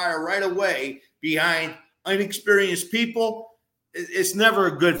the fire right away behind inexperienced people, it's never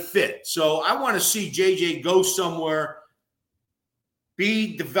a good fit. So I want to see JJ go somewhere,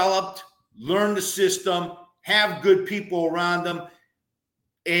 be developed, learn the system, have good people around them,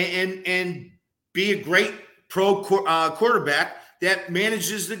 and be a great pro quarterback that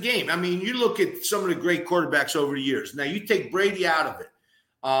manages the game. I mean, you look at some of the great quarterbacks over the years. Now, you take Brady out of it,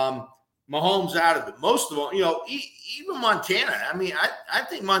 Mahomes out of it. Most of them, even Montana. I mean, I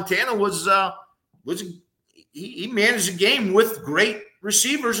think Montana he managed the game with great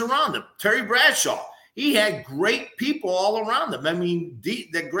receivers around him. Terry Bradshaw, he had great people all around him. I mean,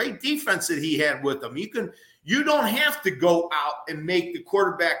 the great defense that he had with him. You don't have to go out and make the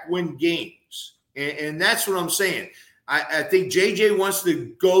quarterback win games, and that's what I'm saying. I think JJ wants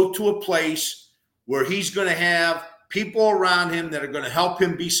to go to a place where he's going to have people around him that are going to help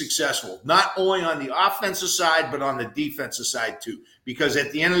him be successful, not only on the offensive side, but on the defensive side too. Because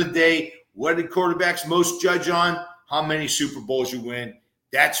at the end of the day, what do quarterbacks most judge on? How many Super Bowls you win.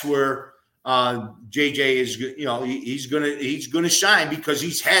 That's where JJ is. He's going to shine because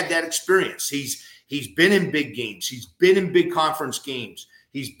he's had that experience. He's been in big games. He's been in big conference games.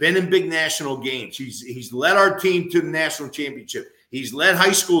 He's been in big national games. He's led our team to the national championship. He's led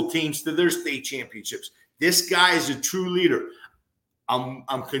high school teams to their state championships. This guy is a true leader.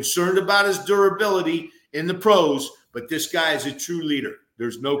 I'm concerned about his durability in the pros, but this guy is a true leader.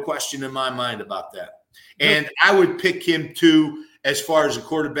 There's no question in my mind about that. And I would pick him too, as far as a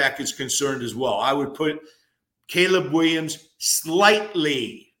quarterback is concerned as well. I would put Caleb Williams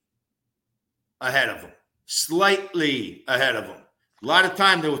slightly ahead of him. Slightly ahead of him. A lot of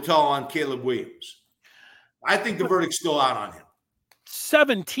time they will tell on Caleb Williams. I think the verdict's still out on him.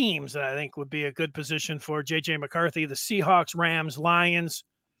 7 teams that I think would be a good position for JJ McCarthy: the Seahawks, Rams, Lions,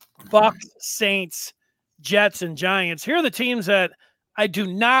 Bucks, Saints, Jets, and Giants. Here are the teams that I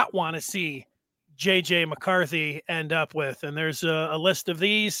do not want to see JJ McCarthy end up with. And there's a list of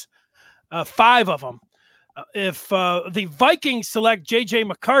these, 5 of them. If the Vikings select JJ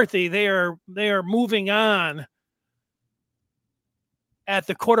McCarthy, they are moving on at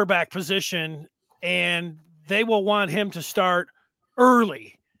the quarterback position, and they will want him to start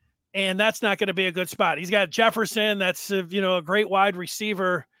early, and that's not going to be a good spot. He's got Jefferson, that's a great wide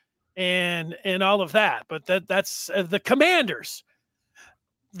receiver, and all of that. But that's the Commanders.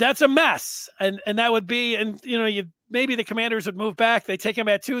 That's a mess, and that would be, maybe the Commanders would move back. They take him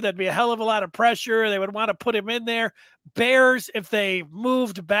at 2. That'd be a hell of a lot of pressure. They would want to put him in there. Bears, if they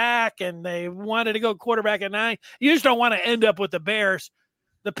moved back and they wanted to go quarterback at 9, you just don't want to end up with the Bears.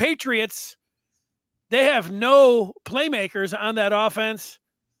 The Patriots, they have no playmakers on that offense.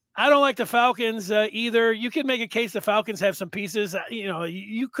 I don't like the Falcons either. You can make a case the Falcons have some pieces.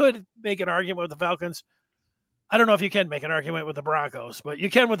 You could make an argument with the Falcons. I don't know if you can make an argument with the Broncos, but you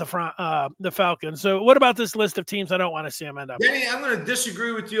can with the Falcons. So what about this list of teams I don't want to see them end up? Danny, I'm going to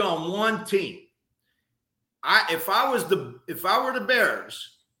disagree with you on one team. If I were the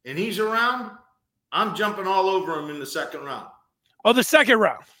Bears and he's around, I'm jumping all over him in the second round. Oh, the second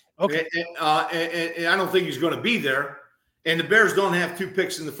round. Okay. And I don't think he's going to be there. And the Bears don't have 2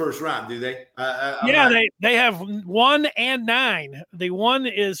 picks in the first round, do they? They have 1 and 9. The 1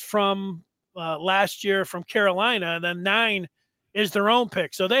 is from last year from Carolina, and then 9 is their own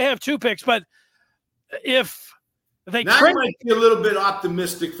pick. So they have 2 picks. But if they now trade, I might be a little bit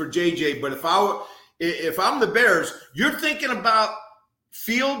optimistic for JJ, but if I'm the Bears, you're thinking about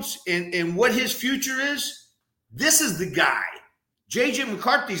Fields and what his future is. This is the guy. JJ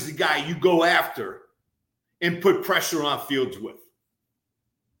McCarthy's the guy you go after and put pressure on Fields with.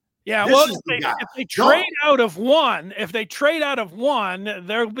 Yeah, well, if they trade out of one,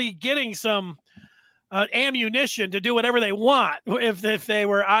 they'll be getting some ammunition to do whatever they want if they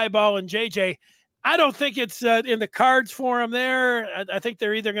were eyeballing JJ. I don't think it's in the cards for him there. I think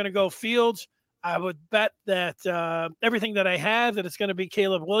they're either going to go Fields. I would bet that everything that I have, that it's going to be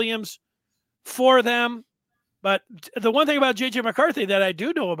Caleb Williams for them. But the one thing about JJ McCarthy that I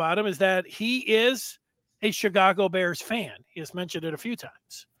do know about him is that he is a Chicago Bears fan. He has mentioned it a few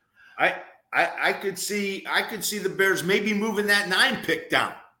times. I could see the Bears maybe moving that 9 pick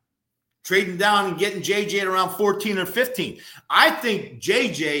down, trading down and getting JJ at around 14 or 15. I think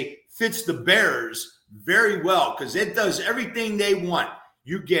JJ fits the Bears very well because it does everything they want.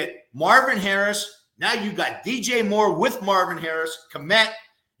 You get Marvin Harris. Now you got DJ Moore with Marvin Harris, Kmet.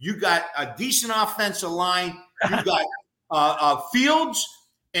 You got a decent offensive line. You got Fields.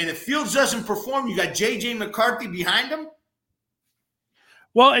 And if Fields doesn't perform, you got JJ McCarthy behind him.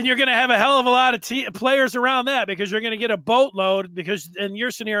 Well, and you're going to have a hell of a lot of players around that because you're going to get a boatload because in your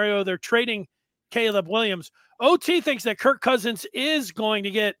scenario, they're trading Caleb Williams. OT thinks that Kirk Cousins is going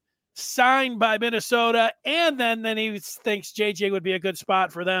to get signed by Minnesota, and then he thinks JJ would be a good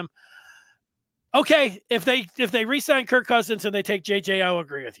spot for them. Okay, if they re-sign Kirk Cousins and they take JJ, I'll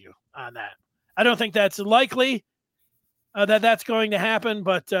agree with you on that. I don't think that's likely that's going to happen,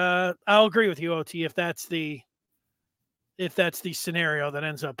 but I'll agree with you, OT, if that's the scenario that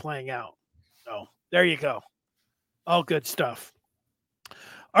ends up playing out. So there you go. All good stuff.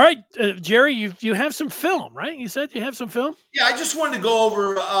 All right, Jerry, you have some film, right? You said you have some film? Yeah, I just wanted to go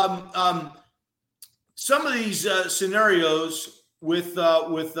over some of these scenarios with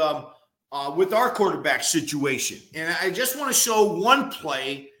our quarterback situation. And I just want to show one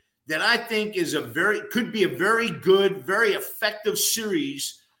play that I think is could be a very good, very effective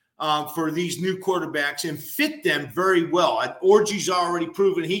series for these new quarterbacks and fit them very well. Orji's already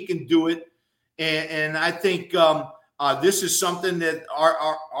proven he can do it. And I think this is something that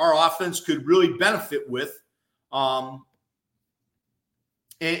our offense could really benefit with and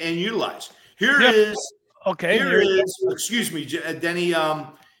utilize. Excuse me, Denny.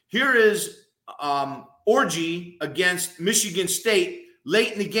 Here is Orji against Michigan State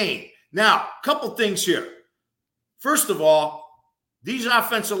late in the game. Now, a couple things here. First of all, these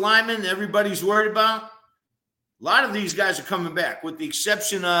offensive linemen everybody's worried about, a lot of these guys are coming back, with the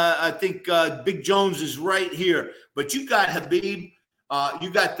exception, I think Big Jones is right here. But you got Habib, you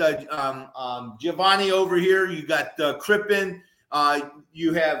got Giovanni over here, you got Crippen,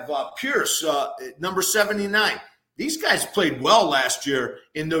 you have Pierce, number 79. These guys played well last year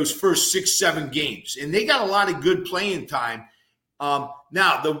in those first 6-7 games, and they got a lot of good playing time.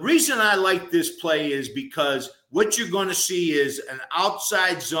 Now, the reason I like this play is because what you're going to see is an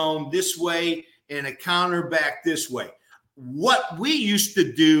outside zone this way and a counter back this way. What we used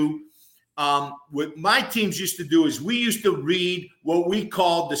to do, what my teams used to do, is we used to read what we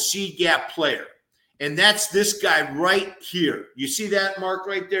called the C-gap player. And that's this guy right here. You see that mark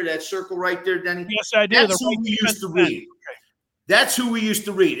right there, that circle right there, Denny? Yes, I do. That's who we used to read. That's who we used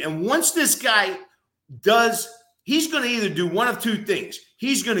to read. And once this guy does – he's going to either do one of two things.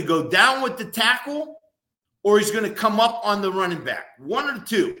 He's going to go down with the tackle, or he's going to come up on the running back. One or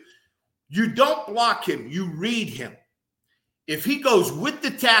two. You don't block him. You read him. If he goes with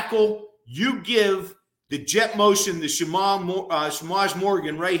the tackle, you give the jet motion, the Shamaj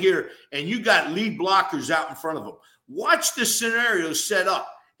Morgan right here, and you got lead blockers out in front of him. Watch the scenario set up.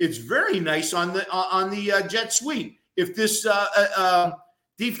 It's very nice on the jet sweep. If this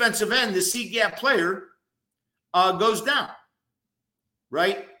defensive end, the C-gap player, goes down,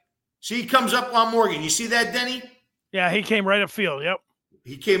 right? See, he comes up on Morgan. You see that, Denny? Yeah, he came right upfield. Yep.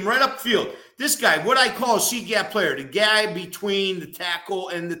 He came right upfield. This guy, what I call a C-gap player, the guy between the tackle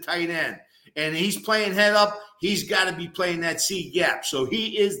and the tight end. And he's playing head up. He's got to be playing that C-gap. So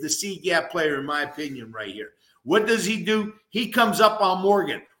he is the C-gap player, in my opinion, right here. What does he do? He comes up on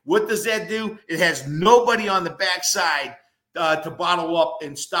Morgan. What does that do? It has nobody on the backside to bottle up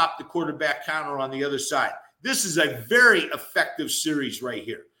and stop the quarterback counter on the other side. This is a very effective series right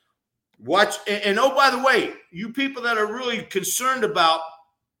here. Watch. And oh, by the way, you people that are really concerned about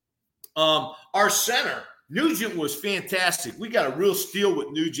our center, Nugent was fantastic. We got a real steal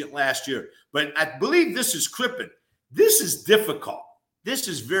with Nugent last year. But I believe this is Crippen. This is difficult. This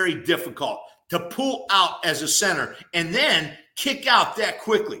is very difficult to pull out as a center and then kick out that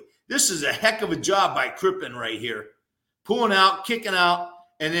quickly. This is a heck of a job by Crippen right here. Pulling out, kicking out,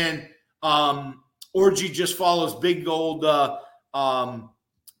 and then Orji just follows big old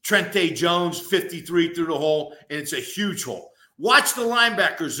Trente Jones, 53 through the hole, and it's a huge hole. Watch the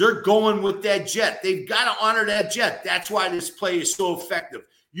linebackers. They're going with that jet. They've got to honor that jet. That's why this play is so effective.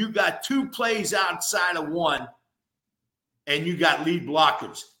 You got 2 plays outside of 1, and you got lead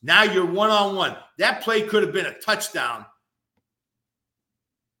blockers. Now you're one-on-one. That play could have been a touchdown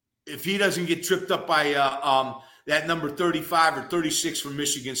if he doesn't get tripped up by that number 35 or 36 from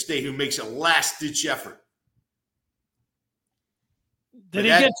Michigan State, who makes a last-ditch effort. Did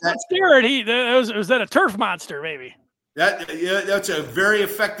he get touched there, or was that a turf monster, maybe? That's a very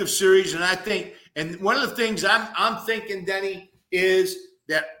effective series, and I think, and one of the things I'm thinking, Denny, is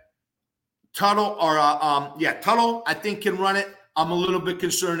that Tuttle Tuttle, I think, can run it. I'm a little bit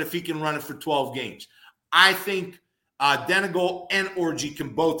concerned if he can run it for 12 games. I think Denegal and Orji can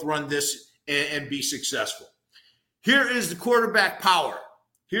both run this and be successful. Here is the quarterback power.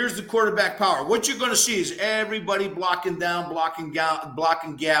 Here's the quarterback power. What you're going to see is everybody blocking down, blocking gap,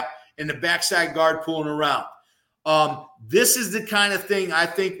 and the backside guard pulling around. This is the kind of thing I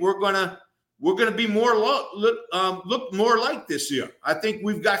think we're gonna be more look more like this year. I think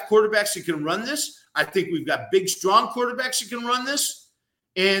we've got quarterbacks that can run this. I think we've got big, strong quarterbacks that can run this,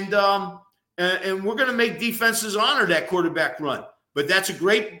 and we're going to make defenses honor that quarterback run. But that's a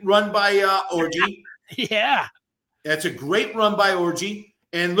great run by Orji. Yeah. That's a great run by Orji.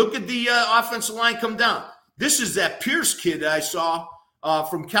 And look at the offensive line come down. This is that Pierce kid I saw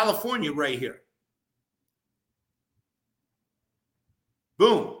from California right here.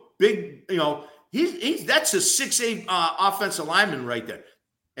 Boom. Big, that's a 6'8" offensive lineman right there.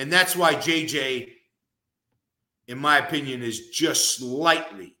 And that's why JJ, in my opinion, is just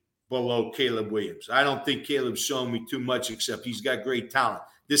slightly below Caleb Williams. I don't think Caleb's shown me too much, except he's got great talent.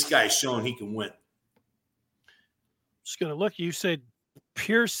 This guy's shown he can win. Just going to look. You said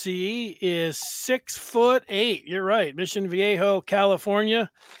Piercy is 6'8". You're right. Mission Viejo,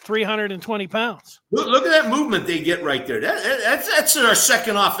 California, 320 pounds. Look at that movement they get right there. That's our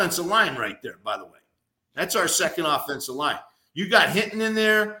second offensive line right there, by the way. That's our second offensive line. You got Hinton in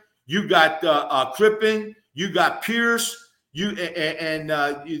there. You got Crippen. You got Pierce.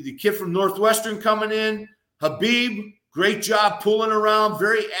 The kid from Northwestern coming in. Habib, great job pulling around.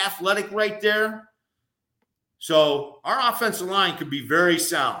 Very athletic right there. So our offensive line could be very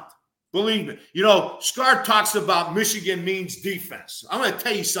sound. Believe me. Scar talks about Michigan means defense. I'm going to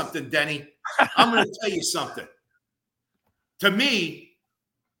tell you something, Denny. I'm going to tell you something. To me,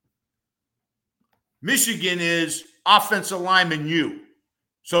 Michigan is offensive lineman U.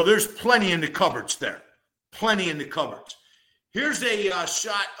 So there's plenty in the cupboards there. Plenty in the cupboards. Here's a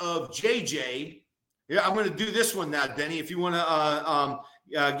shot of JJ. Yeah, I'm going to do this one now, Denny, if you want to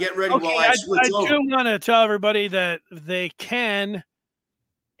get ready while I switch over. I do want to tell everybody that they can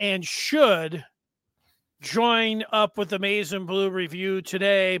and should join up with the Maize and Blue Review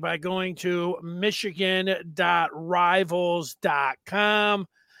today by going to michigan.rivals.com.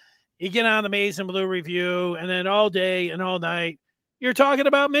 You get on the Maize and Blue Review, and then all day and all night, you're talking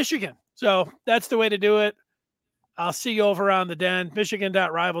about Michigan. So that's the way to do it. I'll see you over on the Den,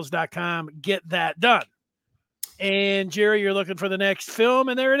 michigan.rivals.com. Get that done. And, Jerry, you're looking for the next film,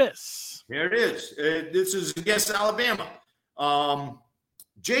 and there it is. There it is. This is against Alabama.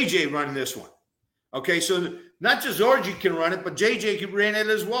 JJ running this one. Okay, so not just Orji can run it, but JJ can run it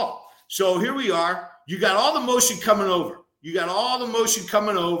as well. So here we are. You got all the motion coming over.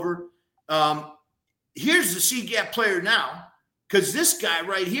 Here's the C-gap player now, because this guy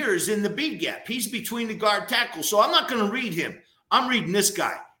right here is in the B gap. He's between the guard tackle. So I'm not going to read him. I'm reading this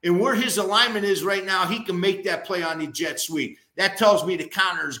guy. And where his alignment is right now, he can make that play on the jet sweep. That tells me the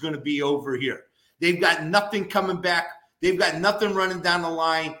counter is going to be over here. They've got nothing coming back. They've got nothing running down the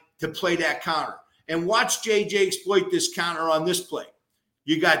line to play that counter. And watch JJ exploit this counter on this play.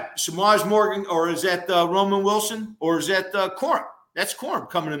 You got Samaj Morgan, or is that Roman Wilson, or is that Corum? That's Corum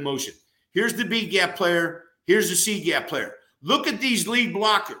coming in motion. Here's the B gap player. Here's the C gap player. Look at these lead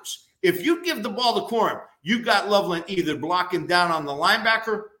blockers. If you give the ball to Corum, you got Loveland either blocking down on the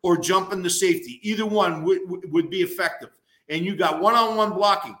linebacker or jumping the safety. Either one would be effective. And you got one-on-one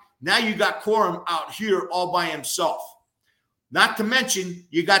blocking. Now you got Corum out here all by himself. Not to mention,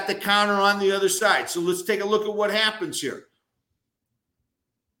 you got the counter on the other side. So let's take a look at what happens here.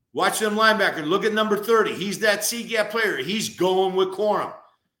 Watch them linebackers. Look at number 30. He's that C-gap player. He's going with Corum.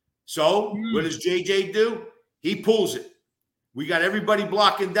 So what does JJ do? He pulls it. We got everybody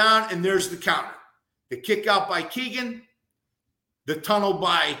blocking down, and there's the counter. The kick out by Keegan, the tunnel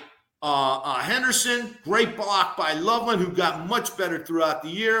by Henderson, great block by Loveland, who got much better throughout the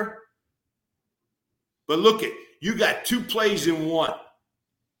year. But look you got 2 plays in 1.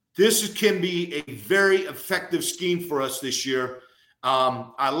 This can be a very effective scheme for us this year.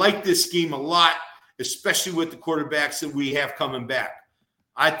 I like this scheme a lot, especially with the quarterbacks that we have coming back.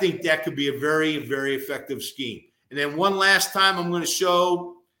 I think that could be a very, very effective scheme. And then one last time, I'm going to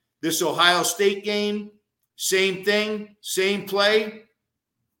show this Ohio State game. Same thing, same play.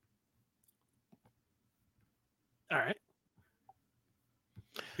 All right.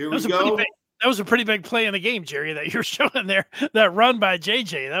 Here we go. That was a pretty big play in the game, Jerry, that you're showing there. That run by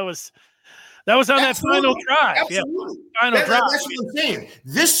JJ. That was on that final drive. Absolutely. Yeah. Final drive. That's what I'm saying.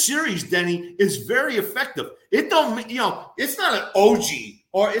 This series, Denny, is very effective. It's not an OG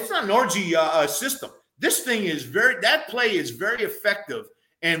or it's not an Orji system. This thing is that play is very effective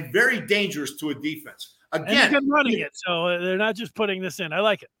and very dangerous to a defense. Again, and they've been running it, so they're not just putting this in. I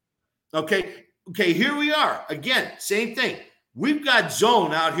like it. Okay, here we are. Again, same thing. We've got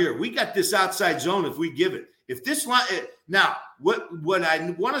zone out here. We got this outside zone if we give it. If this line now, what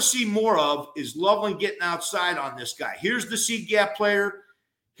I want to see more of is Loveland getting outside on this guy. Here's the C gap player.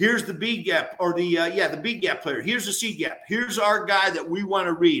 Here's the B gap or the B gap player. Here's the C gap. Here's our guy that we want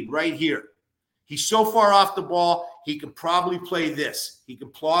to read right here. He's so far off the ball, he can probably play this. He can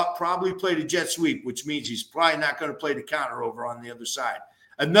probably play the jet sweep, which means he's probably not going to play the counter over on the other side.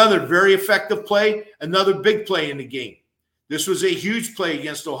 Another very effective play, another big play in the game. This was a huge play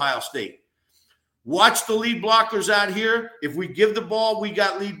against Ohio State. Watch the lead blockers out here. If we give the ball, we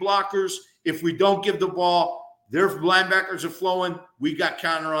got lead blockers. If we don't give the ball, their linebackers are flowing. We got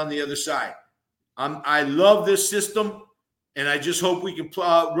counter on the other side. I love this system, and I just hope we can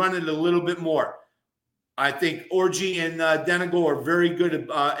run it a little bit more. I think Orji and Denegal are very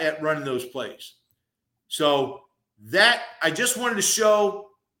good at running those plays. So that I just wanted to show.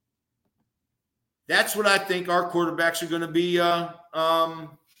 That's what I think our quarterbacks are going to be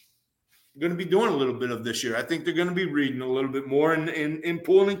doing a little bit of this year. I think they're going to be reading a little bit more and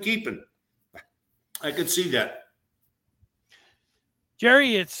pulling and keeping. I could see that.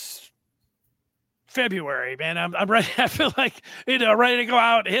 Jerry, it's February, man. I'm ready. I feel like ready to go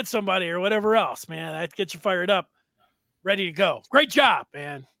out and hit somebody or whatever else, man. That gets you fired up, ready to go. Great job,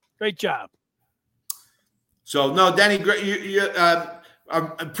 man. Great job. So no, Danny, great. I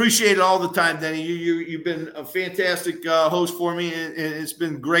appreciate it all the time, Denny. You've been a fantastic host for me, and it's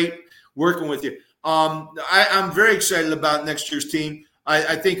been great working with you. I'm very excited about next year's team.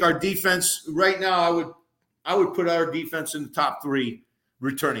 I think our defense right now, I would put our defense in the top 3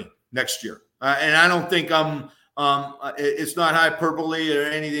 returning next year, and I don't think it's not hyperbole or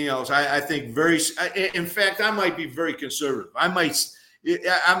anything else. I think in fact, I might be very conservative. I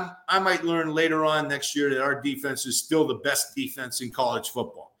might learn later on next year that our defense is still the best defense in college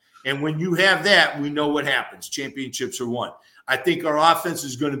football. And when you have that, we know what happens. Championships are won. I think our offense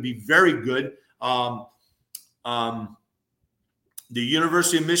is going to be very good. The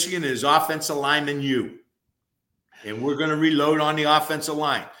University of Michigan is offensive lineman U. And we're going to reload on the offensive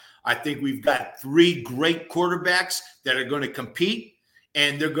line. I think we've got 3 great quarterbacks that are going to compete,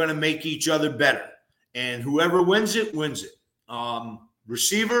 and they're going to make each other better. And whoever wins it, wins it.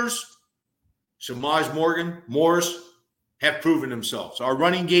 Receivers, Shamaj Morris have proven themselves. Our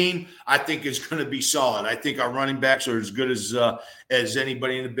running game, I think, is going to be solid. I think our running backs are as good as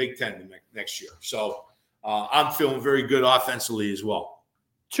anybody in the Big Ten next year. So I'm feeling very good offensively as well.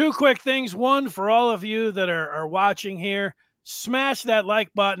 2 quick things. One, for all of you that are watching here, smash that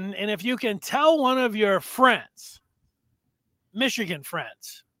like button. And if you can tell one of your friends, Michigan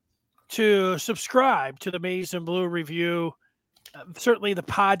friends, to subscribe to the Maize and Blue Review, certainly the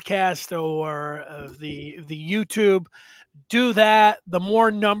podcast or the YouTube, do that. The more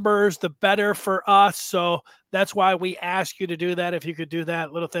numbers, the better for us. So that's why we ask you to do that. If you could do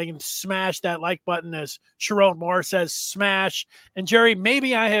that little thing and smash that like button, as Sharon Moore says, smash. And Jerry,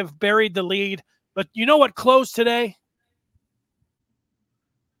 maybe I have buried the lead, but you know what closed today?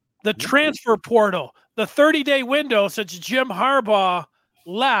 The transfer portal, the 30-day window since Jim Harbaugh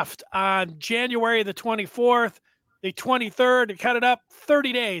left on January the 24th. The 23rd, to cut it up,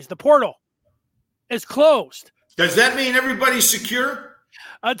 30 days. The portal is closed. Does that mean everybody's secure?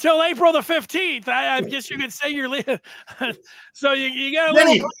 Until April the 15th. I guess you could say you're leaving. So you got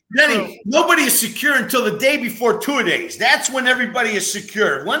a Denny, nobody is secure until the day before two-a-days. That's when everybody is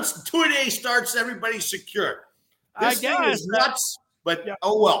secure. Once two-a-day starts, everybody's secure. This thing is nuts, but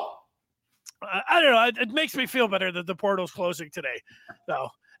oh well. I don't know. It makes me feel better that the portal's closing today. So.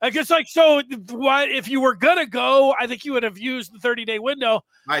 So what if you were going to go, I think you would have used the 30-day window.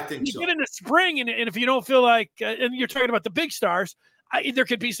 I think so. You get into spring, and if you don't feel like and you're talking about the big stars, there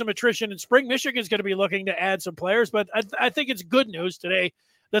could be some attrition in spring. Michigan's going to be looking to add some players, but I think it's good news today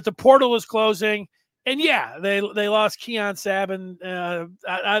that the portal is closing. And yeah, they lost Keon Sabin.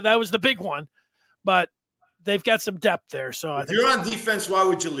 That was the big one, but they've got some depth there. So if you're on defense, why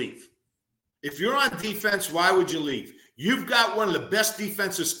would you leave? If you're on defense, why would you leave? You've got one of the best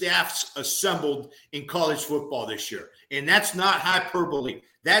defensive staffs assembled in college football this year, and that's not hyperbole.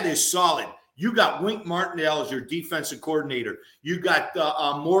 That is solid. You got Wink Martindale as your defensive coordinator. You got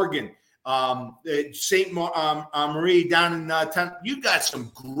Morgan, St. Marie down in you got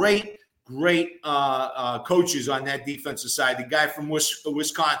some great coaches on that defensive side. The guy from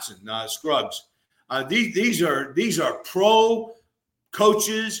Wisconsin, Scruggs. These are pro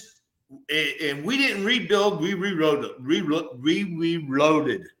coaches. And we didn't rebuild, we reloaded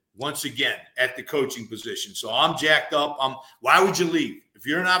once again at the coaching position. So I'm jacked up. Why would you leave? If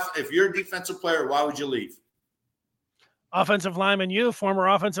you're a defensive player, why would you leave? Offensive lineman, former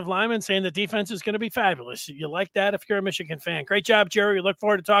offensive lineman, saying the defense is going to be fabulous. You like that if you're a Michigan fan. Great job, Jerry. We look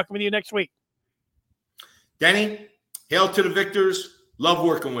forward to talking with you next week. Denny, hail to the victors. Love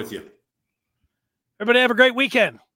working with you. Everybody have a great weekend.